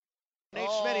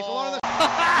Smitty's one of the...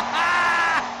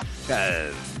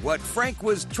 What Frank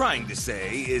was trying to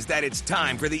say is that it's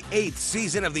time for the 8th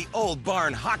season of the Old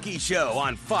Barn Hockey Show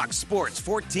on Fox Sports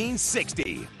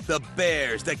 1460. The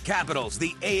Bears, the Capitals,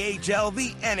 the AHL,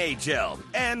 the NHL.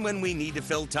 And when we need to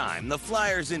fill time, the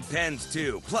Flyers and Pens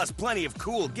too. Plus plenty of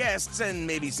cool guests and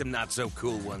maybe some not so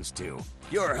cool ones too.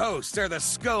 Your hosts are the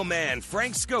SCO Man,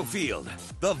 Frank Schofield,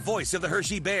 the voice of the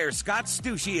Hershey Bears, Scott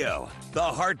Stuccio, the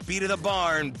heartbeat of the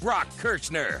barn, Brock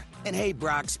Kirchner. And hey,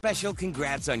 Brock, special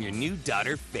congrats on your new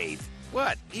daughter, Faith.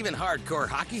 What? Even hardcore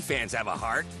hockey fans have a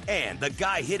heart. And the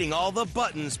guy hitting all the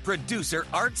buttons, producer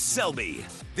Art Selby.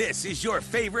 This is your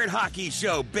favorite hockey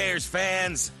show, Bears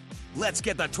fans. Let's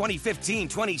get the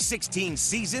 2015-2016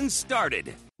 season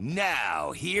started.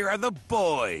 Now, here are the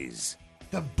boys.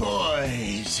 The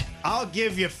boys. I'll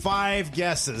give you 5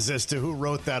 guesses as to who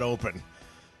wrote that open.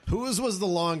 Whose was the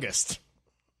longest?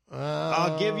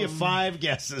 I'll give you 5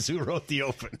 guesses who wrote the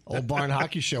open. Old Barn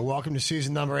Hockey Show. Welcome to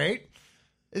season number 8.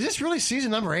 Is this really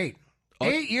season number 8?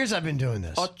 8 years I've been doing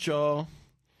this. Ocho.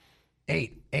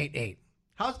 8.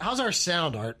 How's our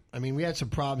sound, Art? I mean, we had some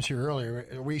problems here earlier.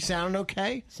 Are we sounding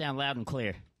okay? Sound loud and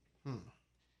clear.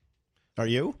 Are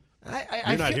you?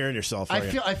 You're not hearing yourself, are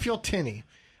you? I feel tinny.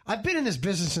 I've been in this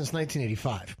business since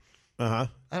 1985. Uh-huh.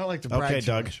 I don't like to brag Okay, too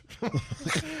Doug. much.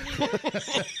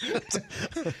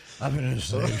 I've been in this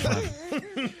since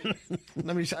 1985.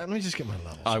 Let me just get my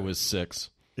levels. I was 6.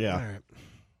 Yeah. All right.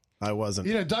 I wasn't.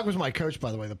 You know, Doug was my coach,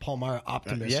 by the way, the Palmyra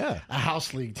Optimists, yeah. a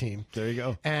house league team. There you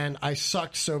go. And I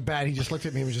sucked so bad, he just looked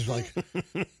at me and was just like,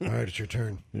 all right, it's your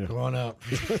turn. Yeah. Go on out.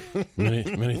 Many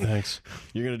thanks.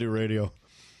 You're going to do radio.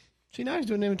 See, now he's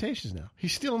doing imitations now.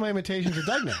 He's stealing my imitations of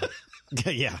Doug now.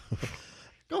 Yeah.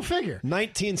 Go figure.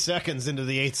 19 seconds into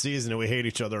the 8th season and we hate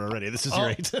each other already. This is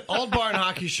great. Old Barn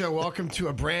Hockey Show, welcome to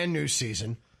a brand new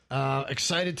season.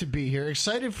 Excited to be here.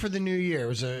 Excited for the new year. It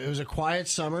was a quiet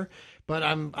summer, but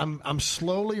I'm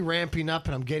slowly ramping up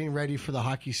and I'm getting ready for the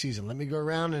hockey season. Let me go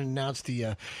around and announce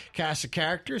the cast of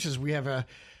characters as we have a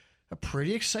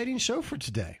pretty exciting show for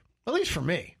today. At least for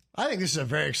me. I think this is a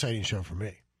very exciting show for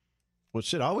me. Well, it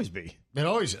should always be. It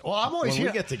always is. Well, I'm always When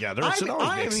here. we get together, it should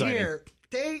always be exciting. I am here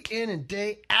day in and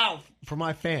day out for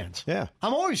my fans. Yeah.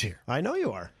 I'm always here. I know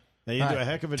you are. And you do a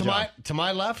heck of a job. To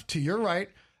my left, to your right,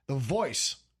 the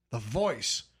voice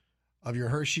of your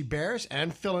Hershey Bears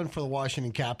and fill-in for the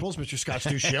Washington Capitals, Mr. Scott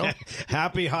Stuccio.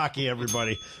 Happy hockey,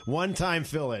 everybody. One-time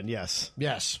fill-in, yes.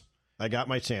 Yes. I got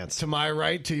my chance. To my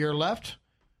right, to your left,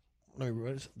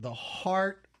 the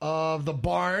heart of the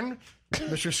barn,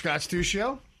 Mr. Scott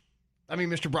Stuccio. I mean,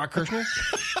 Mr. Brock Kirchner.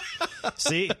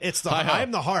 See, it's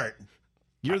I'm the heart.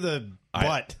 You're the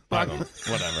butt.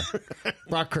 Whatever.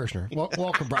 Brock Kirchner.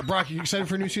 Welcome, Brock. Brock, you excited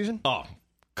for a new season? Oh,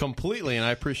 completely. And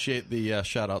I appreciate the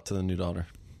shout out to the new daughter.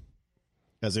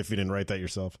 As if you didn't write that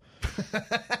yourself.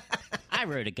 I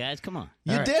wrote it, guys. Come on.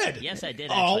 You did? Yes, I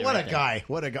did. Oh, what a guy.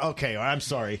 What a guy. Okay, I'm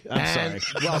sorry. I'm sorry.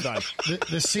 Well done.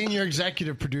 The senior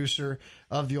executive producer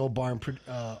of the Old Barn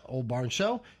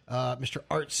Show, Mr.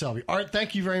 Art Selby. Art,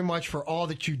 thank you very much for all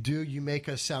that you do. You make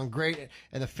us sound great,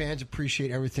 and the fans appreciate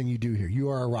everything you do here. You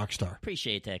are a rock star.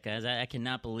 Appreciate that, guys. I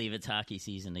cannot believe it's hockey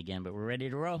season again, but we're ready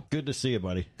to roll. Good to see you,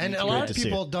 buddy. And a lot of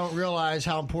people don't realize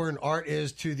how important Art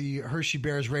is to the Hershey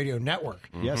Bears radio network.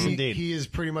 Yes, indeed. He is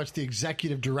pretty much the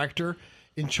executive director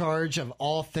in charge of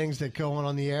all things that go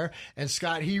on the air. And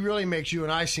Scott, he really makes you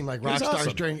and I seem like rock stars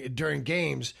awesome. during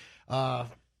games.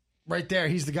 Right there,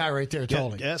 he's the guy right there,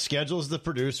 totally. Yeah, schedules the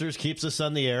producers, keeps us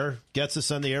on the air, gets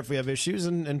us on the air if we have issues,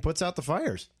 and puts out the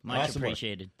fires. Much awesome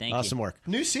appreciated. Work. Thank you. Awesome work.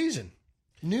 New season.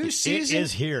 It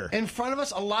is here. In front of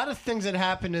us, a lot of things that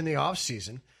happened in the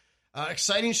offseason.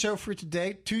 Exciting show for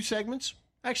today. 2 segments.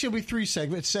 Actually, it'll be 3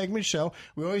 segments. Segment show.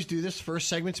 We always do this. First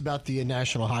segment's about the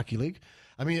National Hockey League.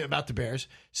 I mean, about the Bears.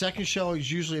 Second show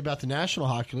is usually about the National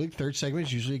Hockey League. Third segment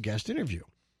is usually a guest interview.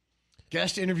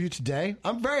 Guest interview today.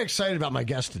 I'm very excited about my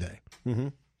guest today. Mm-hmm.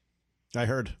 I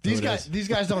heard. These guys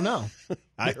don't know.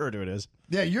 I heard who it is.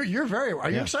 Yeah, you're very. Are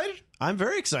you excited? I'm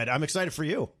very excited. I'm excited for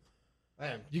you.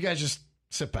 Man, you guys just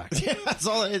sit back. Yeah, that's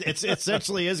all. It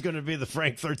essentially is going to be the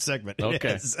Frank third segment.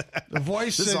 Okay. The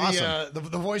voice of awesome.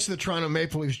 the voice of the Toronto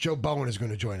Maple Leafs, Joe Bowen, is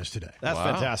going to join us today. That's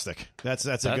fantastic. That's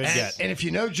a good get. And if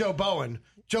you know Joe Bowen's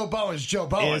Joe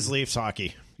Bowen. Is Leafs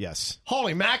hockey. Yes.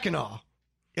 Holy Mackinac.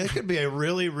 It could be a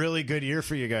really, really good year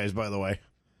for you guys, by the way.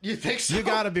 You think so? You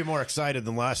got to be more excited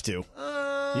than the last two.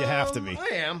 You have to be.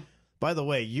 I am. By the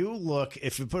way, you look,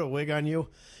 if you put a wig on you,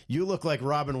 you look like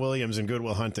Robin Williams in Good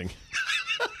Will Hunting.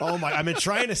 Oh, my. I've been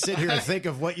trying to sit here and think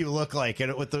of what you look like.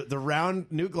 And with the round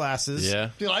new glasses.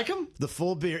 Yeah. Do you like him? The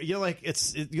full beard. You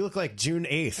look like June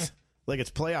 8th. Like it's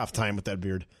playoff time with that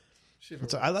beard.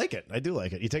 I like it. I do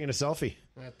like it. You taking a selfie?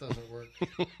 That doesn't work.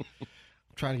 I'm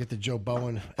trying to get the Joe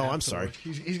Bowen. Oh, I'm sorry.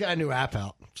 He's got a new app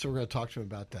out, so we're going to talk to him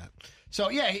about that. So,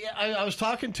 yeah, I was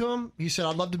talking to him. He said,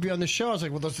 I'd love to be on the show. I was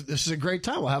like, well, this is a great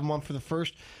time. We'll have him on for the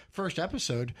first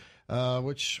episode,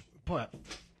 which, boy.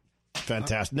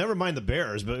 Fantastic. Never mind the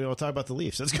Bears, but we'll talk about the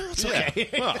Leafs. That's good. It's okay.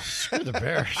 Well, screw the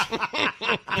Bears.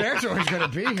 Bears are always going to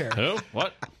be here. Who?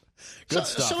 What? Good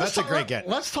stuff. That's a great get.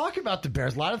 Let's talk about the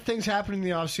Bears. A lot of things happened in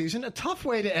the offseason. A tough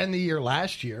way to end the year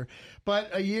last year, but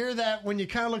a year that when you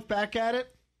kind of look back at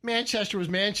it, Manchester was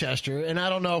Manchester, and I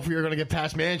don't know if we were going to get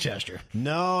past Manchester.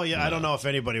 No, I don't know if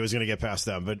anybody was going to get past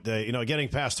them, but getting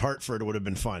past Hartford would have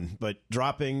been fun. But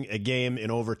dropping a game in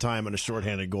overtime on a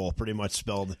shorthanded goal pretty much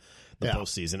spelled the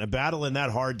postseason. A battle in that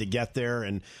hard to get there,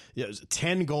 and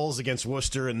 10 goals against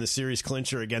Worcester in the series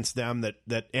clincher against them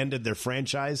that ended their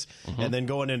franchise, and then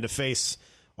going in to face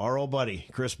our old buddy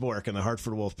Chris Bourque and the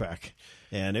Hartford Wolfpack.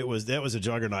 And that was a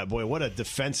juggernaut. Boy, what a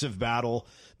defensive battle.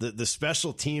 The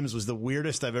special teams was the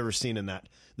weirdest I've ever seen in that.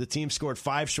 The team scored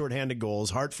 5 shorthanded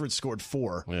goals. Hartford scored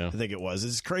 4, I think it was.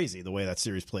 It's crazy the way that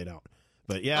series played out.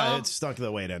 But, it stunk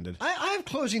the way it ended. I have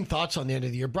closing thoughts on the end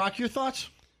of the year. Brock, your thoughts?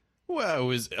 Well,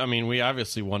 we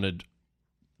obviously wanted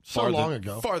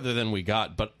farther than we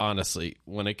got. But honestly,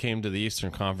 when it came to the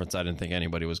Eastern Conference, I didn't think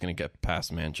anybody was going to get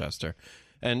past Manchester.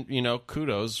 And,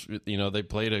 kudos. They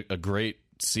played a great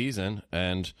season,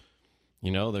 and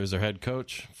there's their head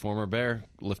coach, former Bear,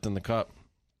 lifting the cup.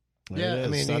 Yeah,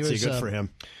 he was good for him.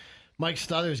 Mike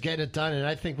Stothers getting it done, and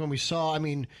I think when we saw,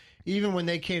 even when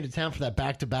they came to town for that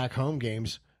back-to-back home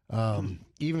games,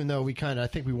 even though I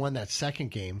think we won that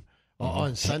second game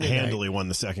on Sunday night. Handily won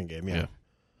the second game, yeah.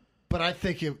 But I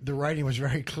think the writing was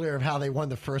very clear of how they won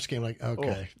the first game. Like,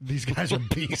 these guys are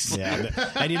beasts.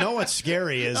 Yeah, and you know what's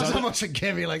scary is... That was almost a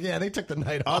gimme. Like, they took the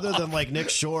night off. Other than like Nick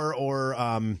Shore or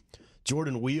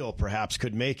Jordan Wheel perhaps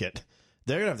could make it,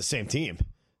 they're going to have the same team.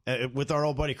 With our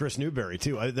old buddy Chris Newberry,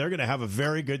 too. They're going to have a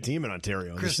very good team in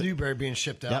Ontario. Chris Newberry being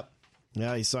shipped out. Yep.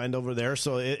 Yeah, he signed over there,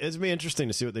 so it's going to be interesting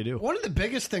to see what they do. One of the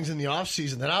biggest things in the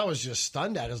offseason that I was just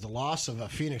stunned at is the loss of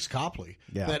Phoenix Copley.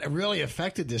 Yeah. That really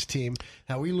affected this team.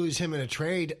 How we lose him in a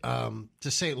trade to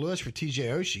St. Louis for TJ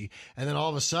Oshie, and then all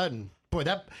of a sudden, boy,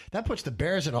 that puts the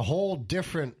Bears at a whole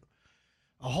different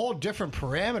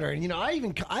parameter. And I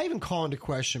even call into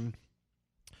question.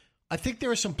 I think there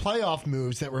were some playoff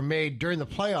moves that were made during the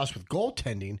playoffs with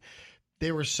goaltending.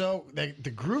 They were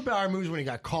the Grubauer moves when he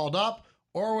got called up.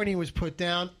 Or when he was put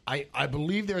down, I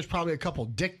believe there was probably a couple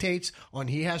dictates on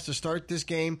he has to start this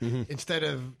game instead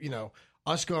of,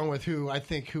 us going with who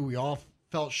we all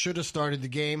felt should have started the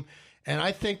game. And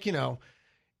I think,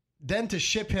 then to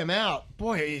ship him out,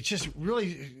 boy, it just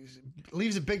really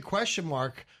leaves a big question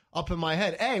mark up in my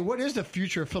head. Hey, what is the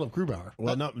future of Philip Grubauer?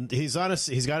 Well, no, he's got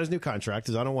his new contract.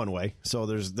 He's on a one-way, so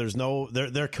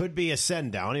there could be a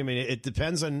send down. It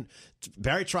depends on.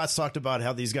 Barry Trotz talked about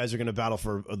how these guys are going to battle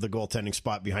for the goaltending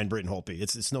spot behind Britton Holtby.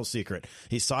 It's no secret.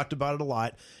 He's talked about it a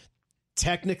lot.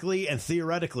 Technically and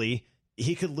theoretically,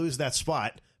 he could lose that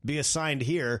spot. Be assigned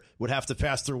here, would have to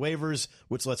pass through waivers,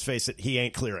 which, let's face it, he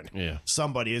ain't clearing. Yeah.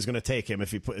 Somebody is going to take him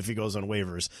if he goes on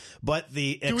waivers. But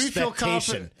the expectation... Do we feel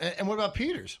confident? And what about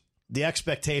Peters? The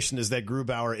expectation is that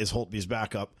Grubauer is Holtby's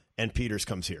backup, and Peters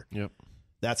comes here. Yep.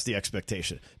 That's the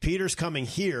expectation. Peters coming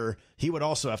here, he would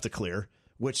also have to clear,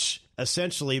 which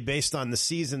essentially, based on the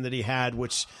season that he had,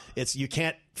 which you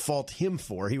can't fault him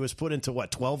for. He was put into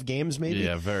 12 games maybe?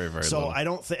 Yeah, very, very So low. I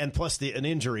don't and plus an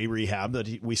injury rehab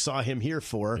that we saw him here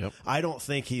for. Yep. I don't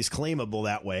think he's claimable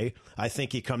that way. I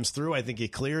think he comes through. I think he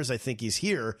clears. I think he's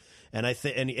here. And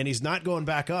and he's not going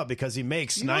back up because he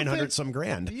makes 900 some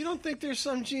grand. You don't think there's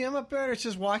some GM up there that's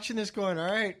just watching this going,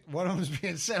 all right, one of them's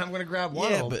being sent, I'm going to grab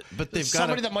one of them. But they've got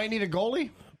somebody that might need a goalie?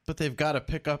 But they've got to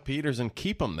pick up Peters and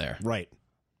keep him there. Right.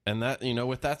 And that,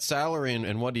 with that salary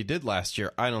and what he did last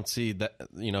year, I don't see that,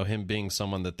 him being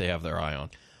someone that they have their eye on.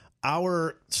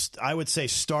 I would say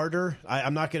starter.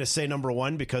 I'm not going to say number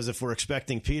one because if we're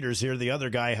expecting Peters here, the other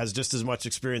guy has just as much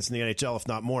experience in the NHL, if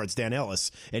not more. It's Dan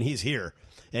Ellis, and he's here.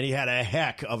 And he had a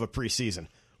heck of a preseason.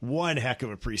 One heck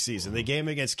of a preseason. The game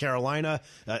against Carolina,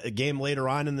 a game later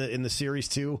on in the series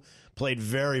too, played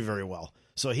very, very well.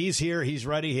 So he's here. He's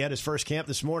ready. He had his first camp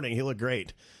this morning. He looked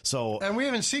great. And we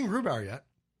haven't seen Grubauer yet.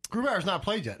 Grubauer's not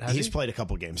played yet, has he? He's played a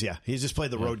couple games, yeah. He's just played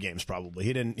the road games, probably.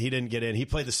 He didn't get in. He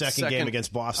played the second game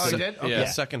against Boston. Oh, he did? Okay. Yeah,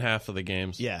 second half of the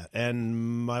games. Yeah,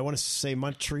 and I want to say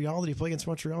Montreal. Did he play against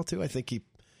Montreal, too? I think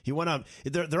he went on.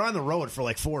 They're on the road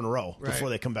for 4 in a row before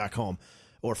they come back home,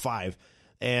 or 5.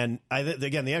 And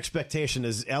again, the expectation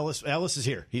is Ellis is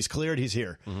here. He's cleared. He's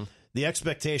here. Mm-hmm. The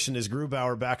expectation is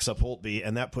Grubauer backs up Holtby,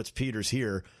 and that puts Peters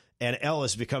here. and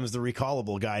Ellis becomes the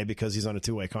recallable guy because he's on a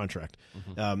 2-way contract.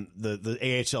 The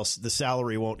AHL, the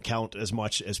salary won't count as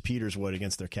much as Peters would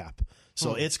against their cap.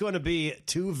 So it's going to be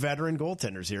 2 veteran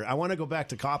goaltenders here. I want to go back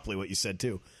to Copley, what you said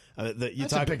too.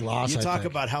 That's a big loss. You talk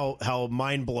about how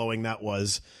mind blowing that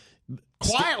was.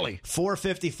 Quietly,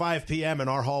 4:55 p.m. in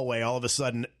our hallway. All of a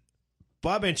sudden,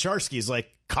 Bob Ancharski's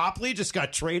like, Copley just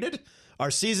got traded.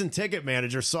 Our season ticket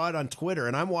manager saw it on Twitter,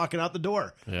 and I'm walking out the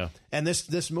door. Yeah, and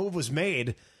this move was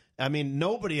made. I mean,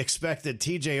 nobody expected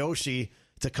TJ Oshie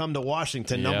to come to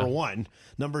Washington. Number one,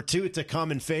 number two, to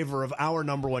come in favor of our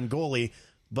number one goalie.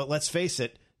 But let's face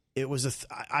it. It was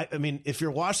I mean, if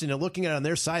you're Washington looking at it on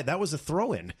their side, that was a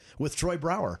throw-in with Troy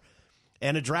Brouwer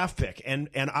and a draft pick and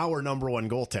our number one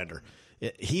goaltender.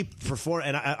 He performed,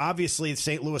 and obviously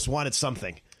St. Louis wanted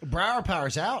something. Brouwer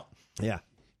powers out. Yeah,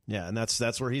 and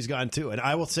that's where he's gone too. And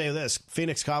I will say this: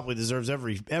 Phoenix Copley deserves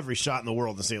every shot in the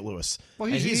world in St. Louis. Well,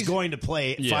 he's going to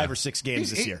play 5 or 6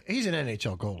 games this year. He's an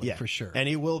NHL goalie for sure, and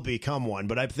he will become one.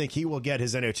 But I think he will get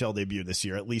his NHL debut this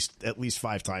year at least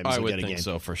 5 times. I would think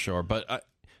so for sure. But I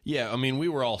mean, we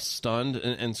were all stunned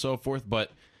and so forth. But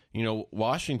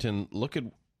Washington, look at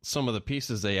some of the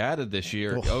pieces they added this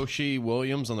year. Oshie,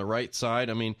 Williams on the right side.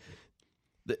 I mean,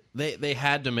 they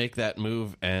had to make that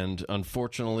move, and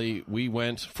unfortunately, we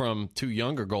went from 2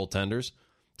 younger goaltenders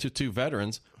to 2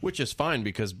 veterans, which is fine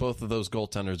because both of those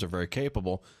goaltenders are very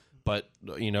capable. But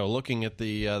looking at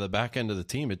the back end of the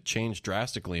team, it changed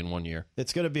drastically in 1 year.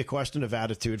 It's going to be a question of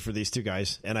attitude for these 2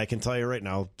 guys, and I can tell you right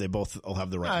now, they both will have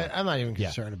the right. I'm not even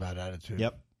concerned about attitude.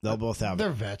 Yep. They'll both have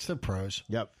They're vets. They're pros.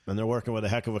 Yep. And they're working with a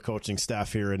heck of a coaching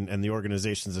staff here, and the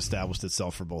organization's established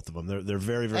itself for both of them. They're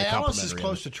very, very complimentary. Alice is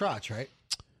close to Trotz, right?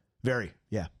 Very,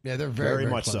 yeah. Yeah, they're very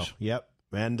much close. so. Yep.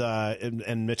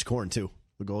 And Mitch Korn, too,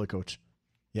 the goalie coach.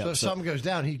 Yep. So if something goes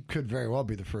down, he could very well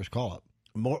be the first call-up.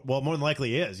 More than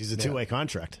likely he is. He's a 2-way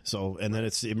contract. So, and then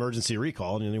it's the emergency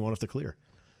recall, and then he won't have to clear.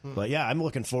 But, yeah, I'm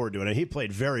looking forward to it. And he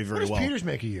played very, very well. What does Peters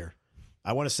make a year?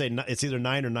 I want to say it's either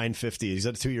 9 or 950. He's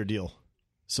got a 2-year deal.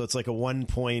 So it's like a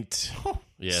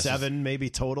 1.7 maybe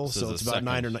total. So it's about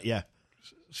 9 or 9. Yeah.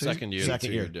 Second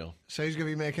year deal. So he's going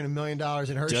to be making $1 million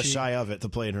in Hershey. Just shy of it to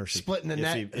play in Hershey. Splitting the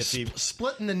net.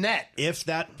 Splitting the net. If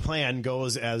that plan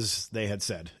goes as they had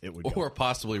said, it would go. Or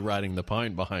possibly riding the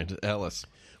pine behind Ellis.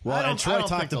 Well, and Troy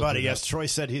talked about it. Yes, Troy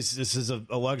said this is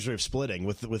a luxury of splitting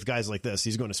with guys like this.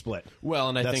 He's going to split. Well,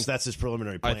 and I think that's his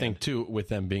preliminary plan. I think too, with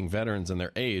them being veterans and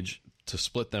their age, to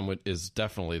split them is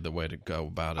definitely the way to go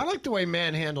about it. I like the way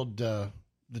Mann handled the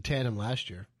tandem last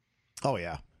year. Oh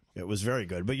yeah, it was very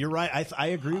good. But you're right. I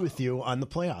agree with you on the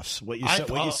playoffs. What you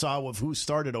saw of who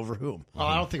started over whom. Oh,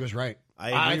 I don't think it was right.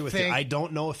 I agree with you. I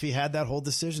don't know if he had that whole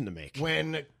decision to make.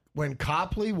 When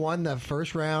Copley won that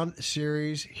first round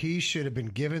series, he should have been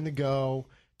given the go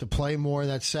to play more in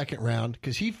that second round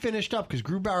because he finished up because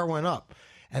Grubauer went up.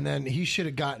 And then he should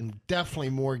have gotten definitely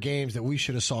more games that we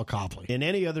should have saw Copley. In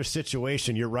any other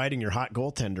situation, you're riding your hot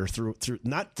goaltender through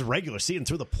not the regular season,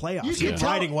 through the playoffs. You're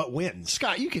riding what wins.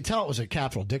 Scott, you could tell it was a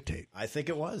capital dictate. I think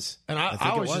it was. And I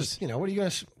think it was. Just, what are you going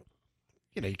to...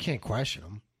 you can't question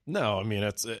him. No, I mean,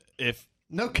 if...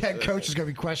 No coach is going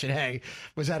to be questioned, hey,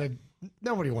 was that a...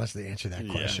 Nobody wants to answer that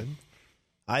question.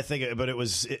 I think it, but it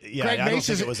was, I don't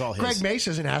think it was all his. Greg Mace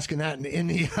isn't asking that in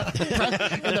the in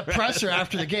the presser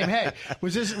after the game. Hey,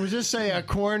 was this a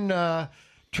Korn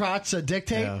Trotz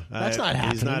dictate? Yeah, That's not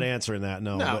happening. He's not answering that.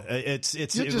 No. But it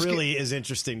really is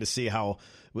interesting to see how.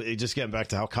 Just getting back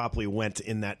to how Copley went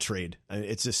in that trade.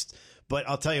 It's just. But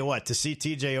I'll tell you what, to see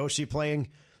TJ Oshie playing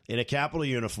in a Capital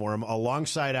uniform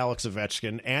alongside Alex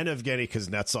Ovechkin and Evgeny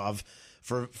Kuznetsov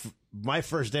for my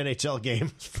first NHL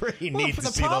game, it's pretty neat to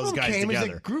see those guys together. The problem came is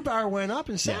that Grubauer went up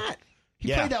and sat.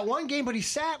 He played that one game, but he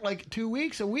sat like 2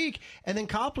 weeks, a week, and then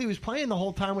Copley was playing the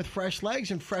whole time with fresh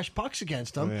legs and fresh pucks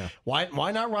against him.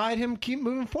 Why not ride him? Keep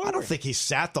moving forward. I don't think he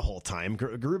sat the whole time.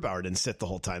 Grubauer didn't sit the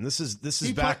whole time. This is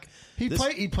back. He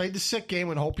played the sick game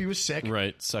when Holtby was sick.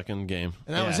 Right, second game,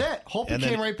 and that was it. Holtby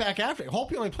came right back after.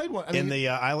 Holtby only played one.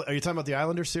 Are you talking about the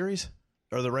Islanders series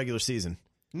or the regular season?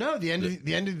 No, the end of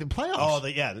the playoffs. Oh,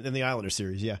 in the Islanders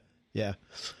series, yeah.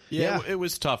 It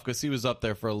was tough because he was up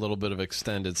there for a little bit of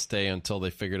extended stay until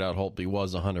they figured out Holtby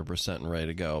was 100% and ready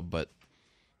to go. But,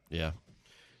 yeah.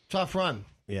 Tough run.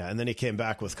 Yeah, and then he came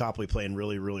back with Copley playing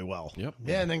really, really well. Yep.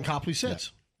 Yeah, and then Copley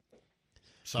sits. Yeah.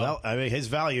 So, well, I mean, his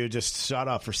value just shot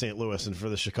up for St. Louis and for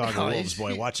the Chicago Wolves.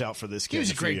 Boy, watch out for this kid. He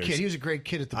was a great kid. He was a great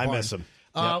kid at the Barn. I miss him.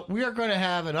 We are going to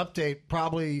have an update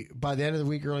probably by the end of the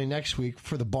week, early next week,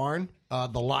 for the Barn,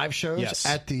 the live shows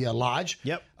at the Lodge.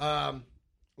 Yep.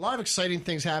 A lot of exciting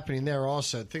things happening there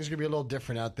also. Things are going to be a little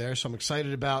different out there, so I'm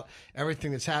excited about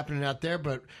everything that's happening out there,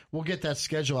 but we'll get that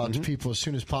schedule out to people as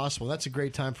soon as possible. That's a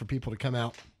great time for people to come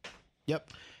out.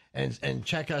 Yep. And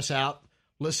check us out,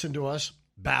 listen to us,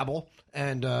 babble,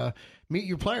 and meet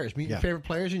your players, meet your favorite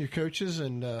players and your coaches,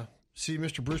 and see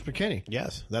Mr. Bruce McKinney.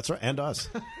 Yes, that's right, and us.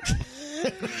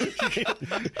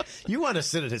 You want to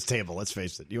sit at his table? Let's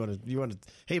face it. You want to.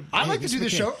 Hey, I like to do the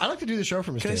show. I like to do the show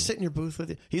from his table. Can I sit in your booth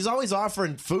with you? He's always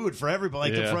offering food for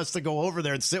everybody, for us to go over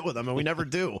there and sit with him, and we never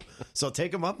do. So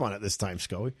take him up on it this time,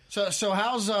 Scully. So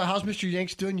how's Mr.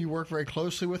 Yanks doing? You work very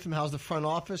closely with him. How's the front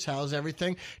office? How's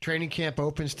everything? Training camp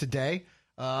opens today.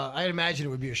 I'd imagine it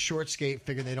would be a short skate,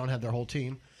 figuring they don't have their whole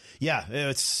team. Yeah,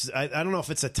 I don't know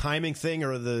if it's a timing thing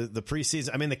or the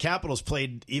preseason. I mean, the Capitals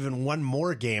played even one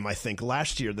more game, I think,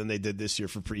 last year than they did this year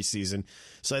for preseason.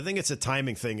 So I think it's a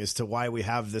timing thing as to why we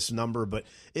have this number, but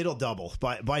it'll double.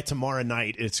 By tomorrow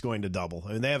night, it's going to double.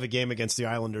 I mean, they have a game against the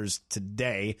Islanders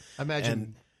today. I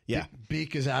imagine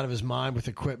Beek is out of his mind with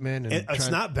equipment. And it's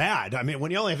not bad. I mean,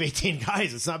 when you only have 18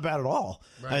 guys, it's not bad at all.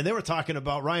 Right. I mean, they were talking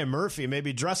about Ryan Murphy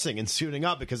maybe dressing and suiting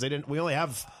up because we only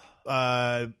have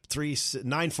 9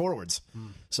 forwards.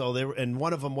 So they were, and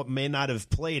one of them may not have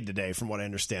played today, from what I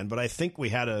understand. But I think we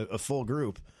had a full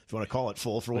group, if you want to call it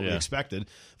full, for what we expected.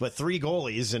 But 3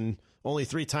 goalies and only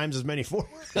 3 times as many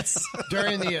forwards.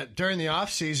 During the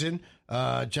off season,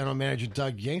 General Manager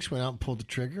Doug Yanks went out and pulled the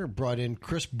trigger, brought in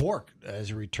Chris Bourque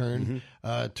as a return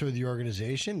to the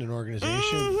organization,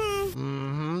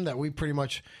 that we pretty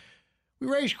much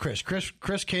raised Chris.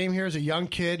 Chris came here as a young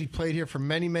kid. He played here for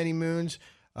many, many moons.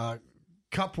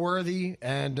 Cup worthy,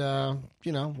 and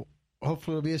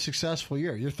hopefully it'll be a successful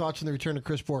year. Your thoughts on the return of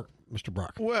Chris Bourque, Mr.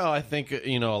 Brock? Well, I think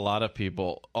a lot of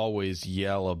people always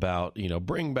yell about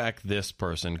bring back this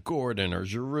person, Gordon or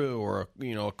Giroux or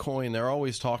a Coyne. They're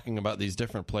always talking about these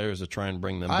different players to try and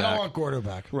bring them back. I don't want Gordon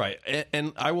back. Right,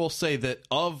 and I will say that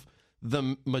of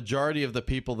the majority of the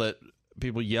people that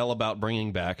people yell about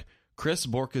bringing back, Chris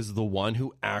Bourque is the one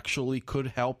who actually could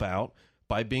help out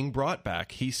by being brought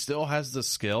back. He still has the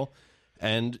skill,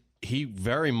 and he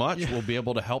very much will be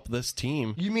able to help this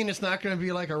team. You mean it's not going to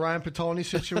be like a Ryan Patolny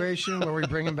situation where we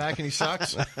bring him back and he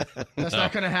sucks? That's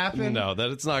not going to happen? No,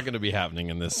 that it's not going to be happening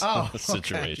in this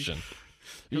situation.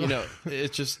 Okay.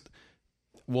 It's just,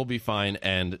 we'll be fine.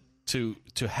 And to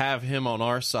have him on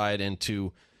our side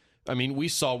we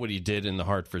saw what he did in the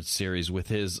Hartford series with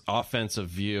his offensive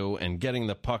view and getting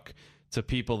the puck to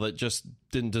people that just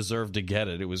didn't deserve to get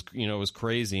it. It was, it was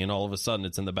crazy, and all of a sudden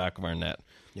it's in the back of our net.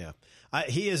 Yeah.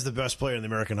 He is the best player in the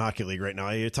American Hockey League right now.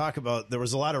 You talk about, there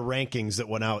was a lot of rankings that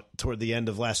went out toward the end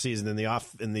of last season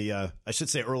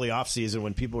early off season,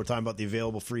 when people were talking about the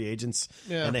available free agents,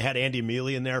 and they had Andy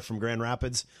Mealy in there from Grand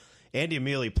Rapids. Andy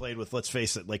Mealy played with, let's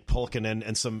face it, like Pulkkinen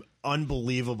and some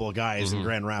unbelievable guys in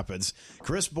Grand Rapids.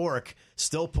 Chris Bourque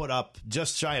still put up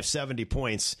just shy of 70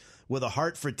 points with a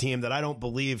Hartford team that I don't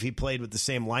believe he played with the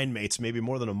same line mates maybe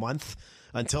more than a month,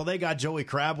 until they got Joey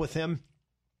Crabb with him,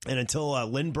 and until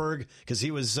Lindbergh, because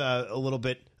he was a little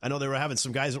bit, I know they were having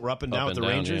some guys that were up and down with the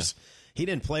Rangers. Yeah. He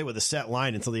didn't play with a set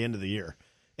line until the end of the year,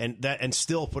 and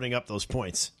still putting up those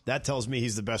points. That tells me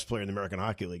he's the best player in the American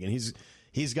Hockey League, and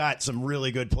he's got some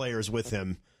really good players with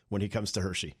him when he comes to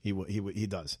Hershey. He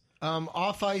does.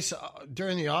 Off ice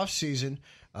during the off season,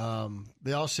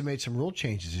 they also made some rule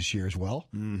changes this year as well.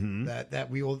 That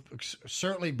we will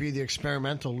certainly be the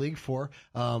experimental league for.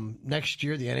 Next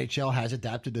year, the NHL has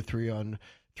adapted to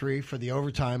 3-on-3 for the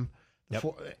overtime,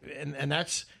 and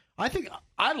that's. I think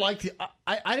I like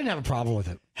I didn't have a problem with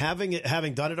it.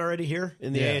 Having done it already here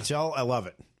in the AHL, I love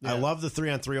it. I love the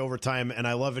 3-on-3 overtime, and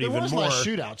I love it even more. Less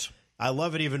shootouts. I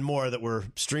love it even more that we're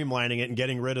streamlining it and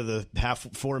getting rid of the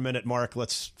 4-minute mark.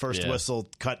 Let's whistle,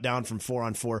 cut down from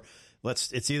 4-on-4.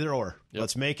 It's either or. Yep.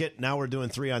 Let's make it. Now we're doing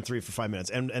 3-on-3 for 5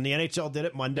 minutes. And the NHL did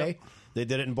it Monday. Yep. They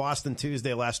did it in Boston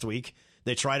Tuesday last week.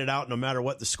 They tried it out no matter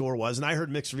what the score was. And I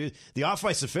heard mixed reviews. The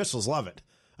off-ice officials love it.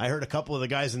 I heard a couple of the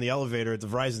guys in the elevator at the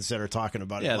Verizon Center talking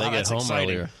about it. Yeah, they get home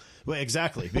earlier. Well,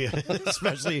 exactly.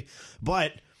 Especially,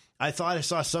 but I thought I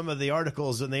saw some of the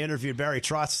articles, and they interviewed Barry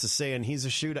Trotz saying he's a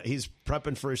shootout. He's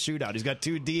prepping for a shootout. He's got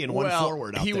 2 D and 1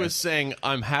 forward out there. He was saying,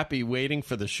 I'm happy waiting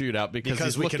for the shootout because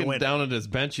he's looking down at his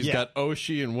bench. He's got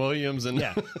Oshie and Williams. And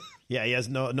Yeah, he has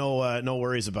no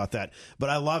worries about that.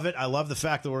 But I love it. I love the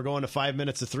fact that we're going to 5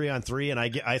 minutes of 3-on-3, and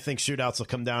I think shootouts will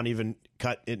come down,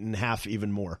 cut it in half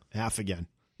even more, half again.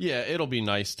 Yeah, it'll be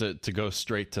nice to go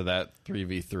straight to that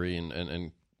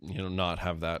 3v3 and not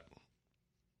have that.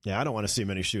 Yeah, I don't want to see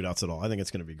many shootouts at all. I think it's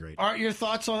going to be great. Art, your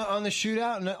thoughts on the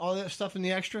shootout and all that stuff in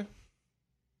the extra?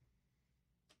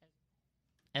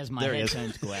 As my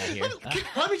headphones go out here.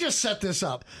 Let me just set this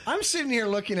up. I'm sitting here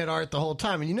looking at Art the whole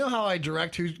time, and you know how I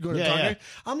direct who's going to talk? Yeah.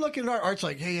 I'm looking at Art. Art's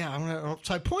like, hey, yeah.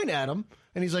 So I point at him,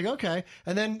 and he's like, okay.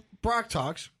 And then Brock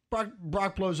talks.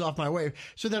 Brock blows off my wave.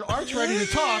 So then Art's ready to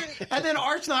talk, and then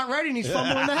Art's not ready, and he's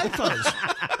fumbling the headphones.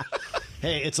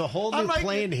 Hey, it's a whole new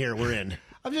plane here we're in.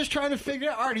 I'm just trying to figure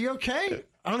out, Art, are you okay?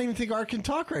 I don't even think Art can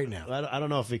talk right now. I don't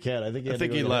know if he can. I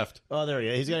think he left. Oh, there he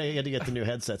is. He had to get the new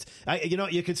headsets.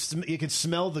 You could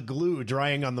smell the glue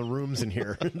drying on the rooms in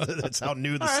here. That's how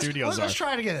new the studios are. Let's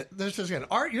try it again. Let's just get it.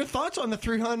 Art, your thoughts on the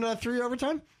 3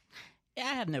 overtime? Yeah,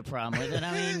 I have no problem with it.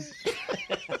 I mean,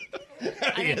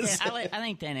 I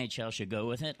think the NHL should go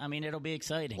with it. I mean, it'll be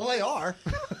exciting. Well, they are.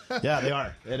 Yeah, they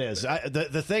are. It is.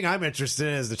 The thing I'm interested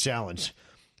in is the challenge.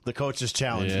 The coach's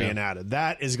challenge being added.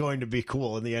 That is going to be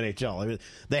cool in the NHL. I mean,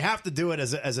 they have to do it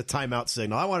as a timeout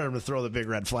signal. I wanted them to throw the big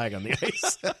red flag on the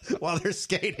ice while they're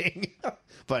skating.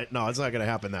 But no, it's not going to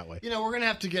happen that way. We're going to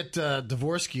have to get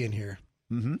Dvorsky in here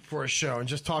for a show and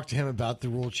just talk to him about the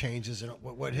rule changes and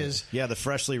what his... Yeah, the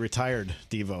freshly retired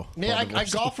Devo. Yeah, I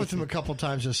golfed with him a couple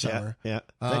times this summer. Yeah.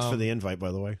 Thanks for the invite,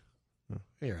 by the way.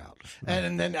 You're out.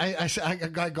 And then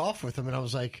I golfed with him, and I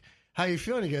was like, how you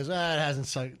feeling? He goes, it hasn't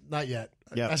sucked. Not yet.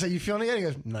 Yep. I said, you feeling it yet? He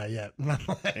goes, not yet.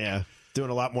 Yeah.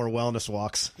 Doing a lot more wellness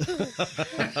walks.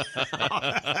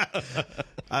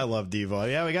 I love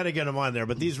Devo. Yeah, we got to get him on there.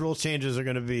 But these rule changes are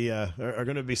going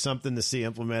to be something to see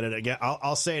implemented. Again,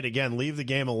 I'll say it again. Leave the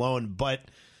game alone. But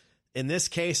in this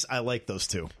case, I like those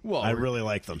two. Well, I really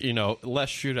like them. Less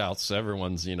shootouts.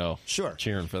 Everyone's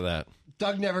cheering for that.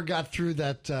 Doug never got through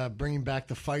that bringing back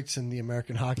the fights in the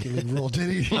American Hockey League rule, did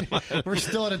he? We're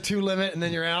still at a 2 limit, and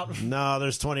then you're out. No,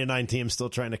 there's 29 teams still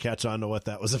trying to catch on to what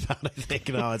that was about. I think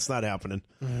no, it's not happening.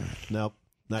 Nope,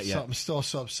 not yet. I'm still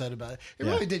so upset about it. It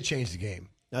really did change the game.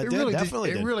 It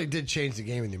really did change the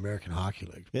game in the American Hockey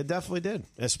League. It definitely did,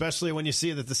 especially when you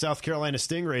see that the South Carolina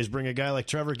Stingrays bring a guy like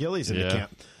Trevor Gillies into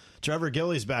camp. Trevor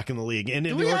Gillies back in the league and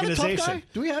in the organization.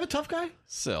 Do we have a tough guy?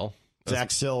 Sill.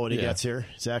 Zach Sill when he gets here.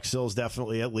 Zach Sill's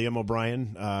definitely at Liam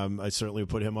O'Brien. I certainly would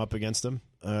put him up against him.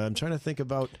 I'm trying to think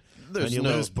about when you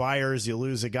lose Byers, you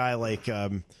lose a guy like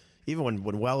even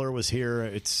when Weller was here.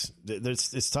 It's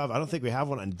tough. I don't think we have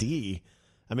one on D.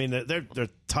 I mean, they're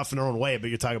tough in their own way, but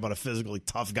you're talking about a physically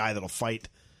tough guy that'll fight.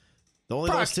 Only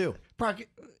those two. Brock,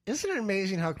 isn't it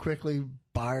amazing how quickly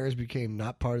Byers became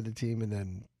not part of the team and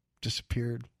then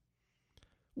disappeared?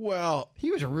 Well,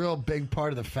 he was a real big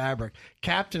part of the fabric.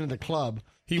 Captain of the club.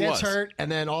 He gets hurt,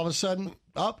 and then all of a sudden,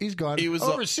 he's gone. He was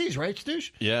overseas, right,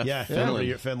 Stoosh? Yeah.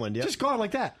 Finland. Yeah. Just gone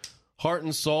like that. Heart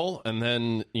and soul, and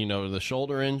then, the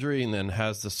shoulder injury, and then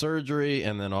has the surgery,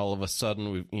 and then all of a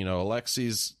sudden,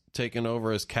 Alexi's taken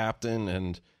over as captain,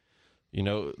 and,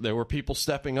 there were people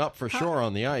stepping up for sure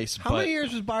on the ice. How many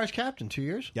years was Byers captain? 2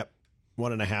 years? Yep.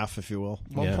 1.5, if you will.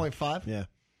 1.5? Yeah.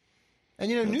 And,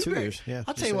 Newberry, 2 years. Yeah,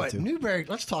 I'll tell you what, Newberry,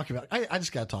 let's talk about it. I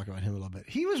just got to talk about him a little bit.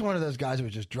 He was one of those guys that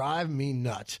would just drive me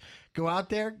nuts. Go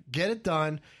out there, get it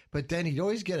done, but then he'd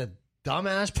always get a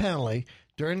dumbass penalty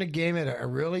during the game at a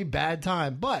really bad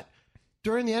time. But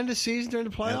during the end of the season, during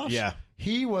the playoffs,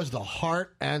 he was the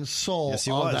heart and soul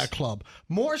of that club.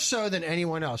 More so than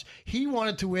anyone else. He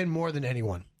wanted to win more than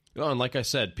anyone. Oh, and like I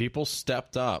said, people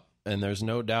stepped up, and there's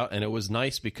no doubt. And it was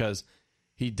nice because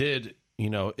he did...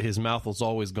 his mouth was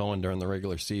always going during the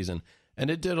regular season.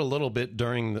 And it did a little bit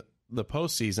during the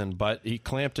postseason, but he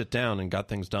clamped it down and got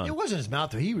things done. It wasn't his mouth,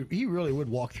 though. He really would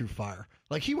walk through fire.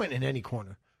 Like, he went in any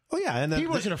corner. Oh, yeah. And he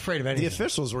wasn't afraid of anything. The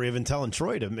officials were even telling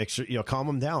Troy to make sure, calm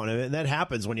him down. And that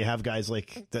happens when you have guys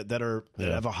like that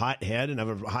have a hot head and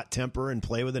have a hot temper and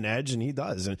play with an edge, and he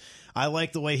does. And I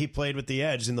like the way he played with the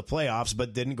edge in the playoffs,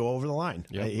 but didn't go over the line.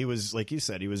 Yep. He was, like you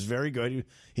said, he was very good.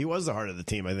 He was the heart of the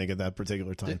team, I think, at that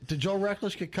particular time. Did Joe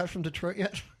Reckless get cut from Detroit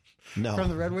yet? No. From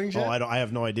the Red Wings yet? I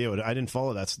have no idea. I didn't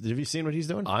follow that. Have you seen what he's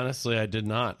doing? Honestly, I did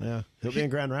not. Yeah. He'll be in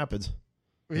Grand Rapids.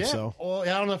 Yeah. So. Well, I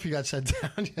don't know if he got sent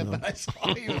down yet, but I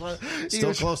saw he was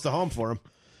still close to home for him.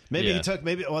 Maybe he took.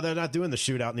 They're not doing the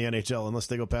shootout in the NHL unless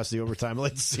they go past the overtime.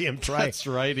 Let's see him try. That's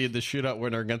right. He had the shootout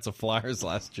winner against the Flyers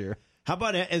last year. How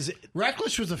about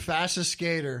Reckless was the fastest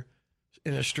skater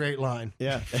in a straight line.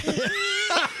 Yeah.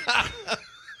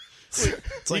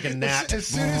 It's like a gnat. As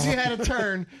soon as he had a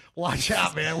turn, watch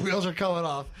out, man. Wheels are coming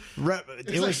off. It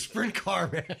was like a sprint car,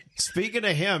 man. Speaking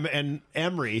of him and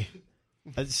Emery.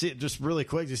 Just really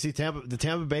quick, did you see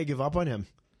Tampa Bay give up on him?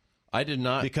 I did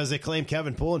not. Because they claimed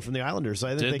Kevin Poulin from the Islanders, so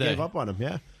I think they gave up on him,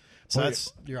 yeah. So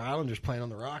that's your Islanders playing on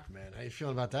the rock, man. How you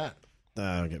feeling about that?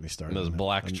 Don't get me started. Those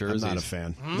black jerseys. I'm not a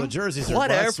fan. The jerseys are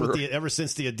ever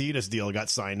since the Adidas deal got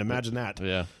signed. Imagine that.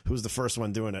 Yeah. Who's the first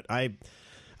one doing it? I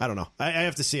I don't know. I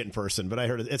have to see it in person, but I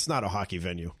heard it's not a hockey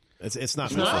venue. It's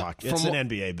not meant for hockey. It's an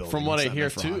NBA building. From what I hear,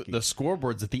 too, hockey. The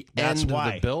scoreboard's at the end of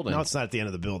the building. No, it's not at the end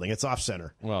of the building. It's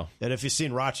off-center. Well, and if you've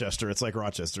seen Rochester, it's like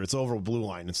Rochester. It's over a blue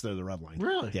line instead of the red line.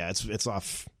 Really? Yeah, it's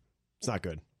off. It's not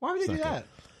good. Why would they do that? Good.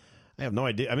 I have no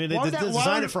idea. I mean, they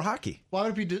designed it for hockey. Why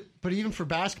would it be? But even for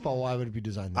basketball, why would it be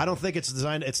designed that I don't think it's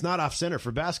designed. It's not off-center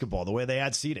for basketball. The way they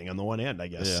add seating on the one end, I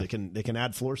guess. Yeah. They can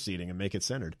add floor seating and make it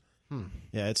centered.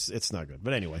 Yeah, it's not good.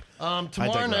 But anyway.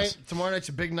 Tomorrow night's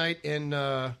a big night in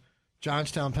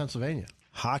Johnstown, Pennsylvania.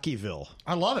 Hockeyville.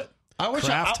 I love it. I wish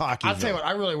Hockeyville. I'll tell you what,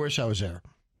 I really wish I was there.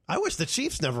 I wish the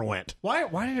Chiefs never went.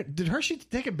 Why did Hershey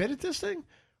take a bid at this thing?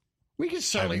 We could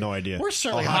certainly. I have no idea. We're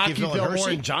certainly Hockeyville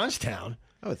more in Johnstown.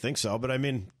 I would think so, but I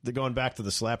mean, they're going back to the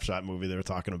Slapshot movie. They were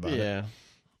talking about it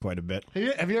quite a bit.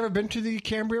 Have you ever been to the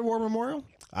Cambria War Memorial?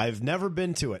 I've never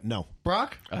been to it. No.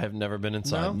 Brock? I have never been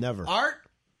inside. No? Never. Art?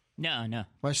 No.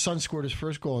 My son scored his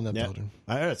first goal in that building.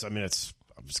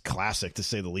 It's classic to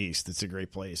say the least. It's a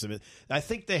great place. I mean, I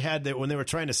think they had that when they were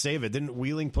trying to save it. Didn't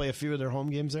Wheeling play a few of their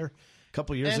home games there a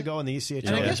couple years ago in the ECHL?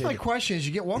 And I guess my question is,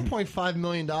 you get $1.5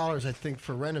 million, I think,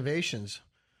 for renovations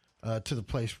to the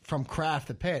place from Kraft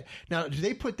to pay it. Now, do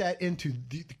they put that into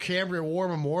the Cambria War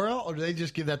Memorial, or do they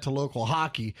just give that to local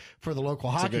hockey for the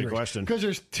local hockey rinks? That's a good question. Because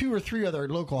there's 2 or 3 other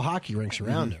local hockey rinks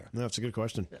around there. No, that's a good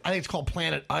question. I think it's called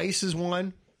Planet Ice is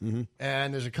one. Mm-hmm.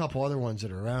 And there's a couple other ones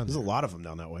that are around. There's a lot of them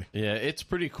down that way. Yeah, it's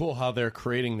pretty cool how they're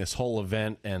creating this whole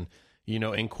event and,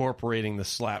 incorporating the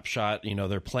slap shot.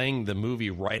 They're playing the movie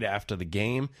right after the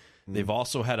game. Mm-hmm. They've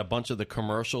also had a bunch of the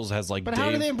commercials But Dave... how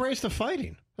do they embrace the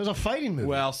fighting? There's a fighting movie.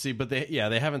 Well, see, but they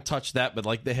haven't touched that.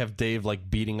 But they have Dave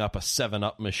beating up a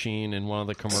 7-Up machine in one of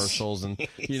the commercials, and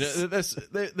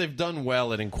they've done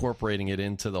well at incorporating it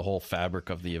into the whole fabric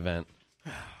of the event.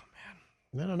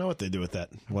 I don't know what they do with that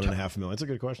 $1.5 million. It's a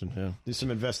good question. Yeah. Do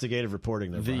some investigative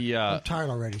reporting there. I'm tired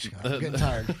already, Scott. I'm getting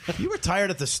tired. You were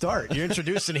tired at the start. You're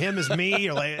introducing him as me.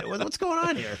 You're like, what's going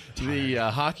on here? The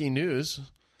hockey news,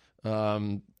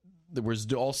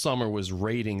 all summer was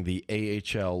rating the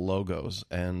AHL logos,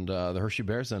 and the Hershey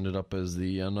Bears ended up as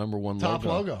the number one top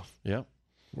logo. Yeah,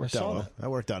 worked out well. That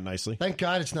worked out nicely. Thank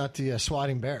God it's not the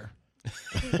swatting bear.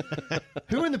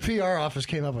 Who in the PR office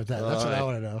came up with that? That's what I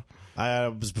want to know.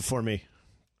 It was before me.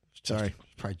 Sorry.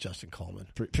 Probably Justin Coleman.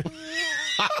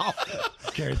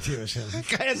 Guarantee it was him. That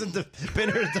guy hasn't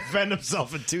been here to defend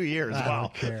himself in 2 years. I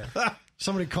don't care.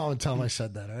 Somebody call and tell him I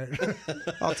said that, all right?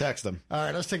 I'll text him. All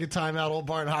right, let's take a time out. Old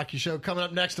Barn Hockey Show. Coming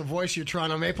up next, the voice of your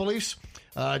Toronto Maple Leafs.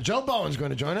 Joe Bowen's going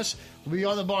to join us. We'll be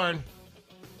on the Barn.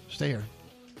 Stay here.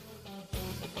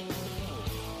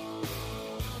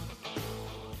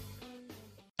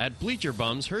 At Bleacher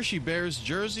Bums, Hershey Bears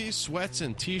jerseys, sweats,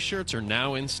 and T-shirts are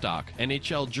now in stock.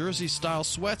 NHL jersey-style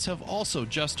sweats have also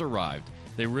just arrived.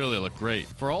 They really look great.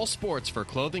 For all sports, for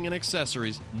clothing and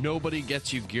accessories, nobody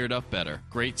gets you geared up better.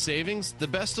 Great savings, the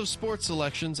best of sports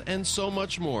selections, and so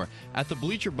much more at the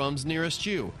Bleacher Bums nearest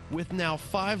you, with now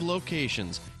 5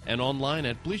 locations, and online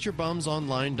at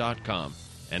bleacherbumsonline.com.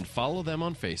 And follow them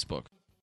on Facebook.